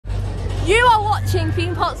You are watching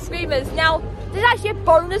Theme Park Screamers. Now, there's actually a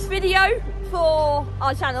bonus video for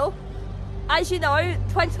our channel. As you know,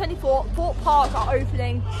 2024, Thorpe Park are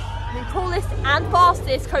opening the coolest and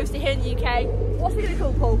fastest coaster here in the UK. What's it going to be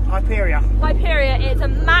called, Paul? Hyperia. Hyperia. It's a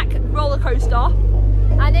Mack roller coaster,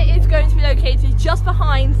 and it is going to be located just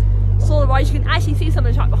behind Solar Rise. You can actually see some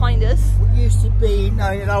of the track behind us. What used to be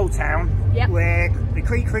known as Old Town, yep, where the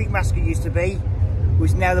Creek Massacre used to be,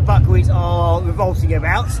 which now the Buckwheats are revolting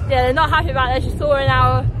about. Yeah, they're not happy about it. As you saw in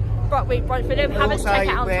our Buckwheat brunch video, haven't checked it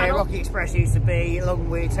out on the where channel. Rocky Express used to be, along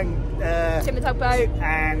with Timber Tugboat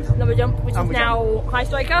and Number Jump, which is now High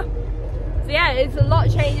Striker. So yeah, it's a lot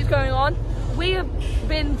of changes going on. We have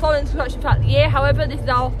been following construction throughout the year. However, this is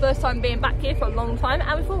our first time being back here for a long time,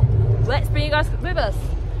 and we thought, let's bring you guys with us.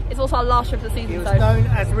 It's also our last trip of the season. It was known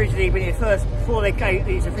as originally, when it first, before they gave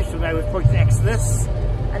its official name, was Project Exodus.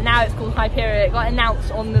 And now it's called Hyperia. It got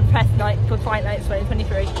announced on the press night for Fright Night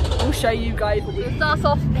 2023. We'll show you guys. We'll start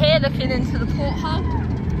off here looking into the porthole,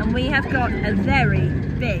 and we have got a very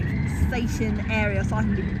big station area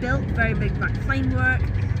starting to be built. Very big black framework.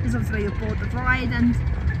 This is obviously where you'll board the ride and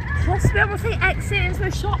possibly able to exit into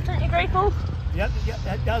a shop. Don't you agree, Paul? Yep,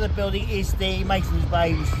 the other building is the Mason's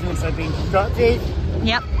Bay, which has also been constructed.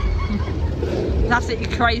 Yep. It's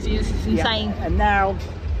absolutely crazy. This is insane. Yep. And now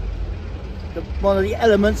one of the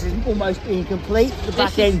elements is almost being complete. The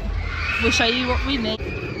back end. We'll show you what we mean.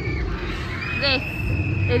 This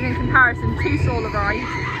is in comparison to Solar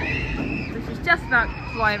Rise, which is just about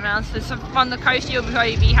flying around. So from the coast you'll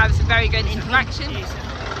probably be having some very good interaction.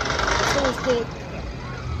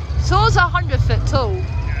 Soars are 100-foot tall.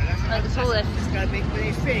 Like the tallest. When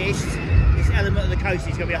it's finished, this element of the coast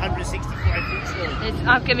is going to be 165 feet tall.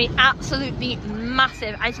 It's going to be absolutely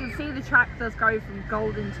massive. As you can see, the track does go from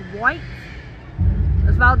golden to white.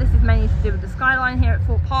 As well, this is mainly to do with the skyline here at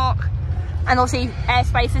Thorpe Park, and obviously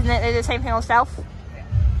airspace, isn't it? They do the same thing on Stealth.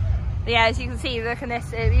 But yeah, as you can see, look at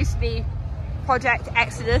this. It used to be Project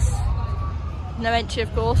Exodus, no entry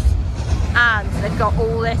of course, and they've got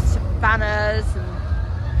all this banners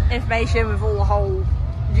and information with all the whole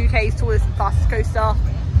UK's tallest and fastest coaster.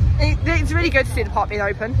 It's really good to see the park being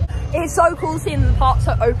open. It's so cool seeing the park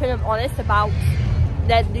so open and honest about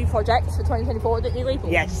their new projects for 2024. Don't you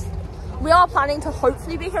agree? Yes. We are planning to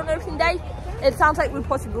hopefully be here on opening day. It sounds like we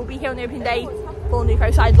possibly will be here on the opening day for a new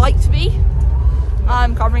coaster. I'd like to be.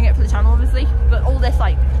 I'm covering it for the channel obviously, but all this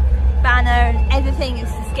like banner and everything is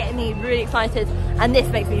just getting me really excited, and this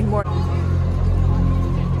makes me even more.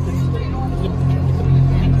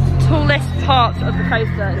 Tallest part of the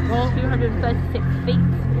coaster is 236 feet.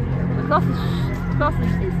 The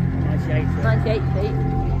closest is 98 feet.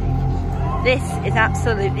 This is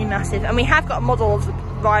absolutely massive, and we have got a model of the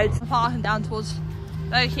ride. Park and down towards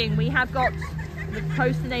Burger King, we have got the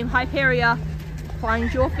coaster named Hyperia.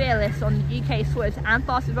 Find your fearless on the UK's swiftest and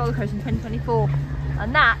fastest roller coaster in 2024,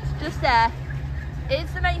 and that just there is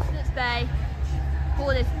the maintenance bay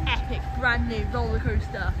for this epic brand new roller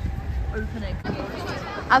coaster opening.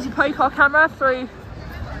 As we poke our camera through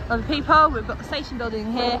other people, we've got the station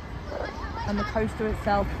building here and the coaster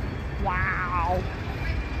itself. Wow,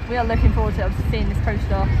 we are looking forward to seeing this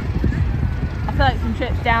coaster. I feel like some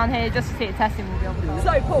trips down here just to see it testing will be on the car.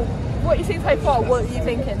 So Paul, what you seen so far, what are you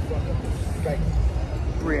thinking?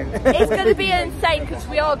 Brilliant. It's going to be insane because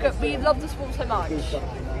we love the sport so much.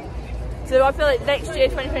 So I feel like next year,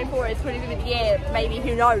 2024, is probably going to be the year, maybe,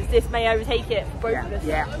 who knows, this may overtake it for both of us.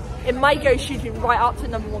 Yeah. It might go shooting right up to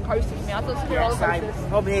 #1 coaster for me. I thought The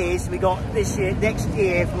problem is, we got this year, next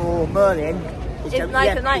year for Merlin. It's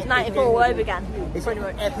 1994 all over again. It's pretty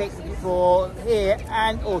much epic for here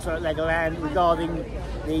and also at Legoland regarding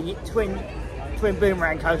the twin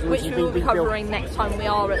boomerang coaster, which we will be covering next time we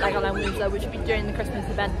are at Legoland Windsor, which will be during the Christmas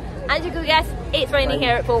event. As you can guess, it's raining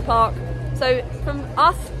here at Thorpe Park. So from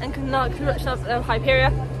us and construction of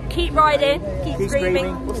Hyperia, keep riding, keep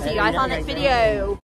screaming. We'll see you guys on the next video.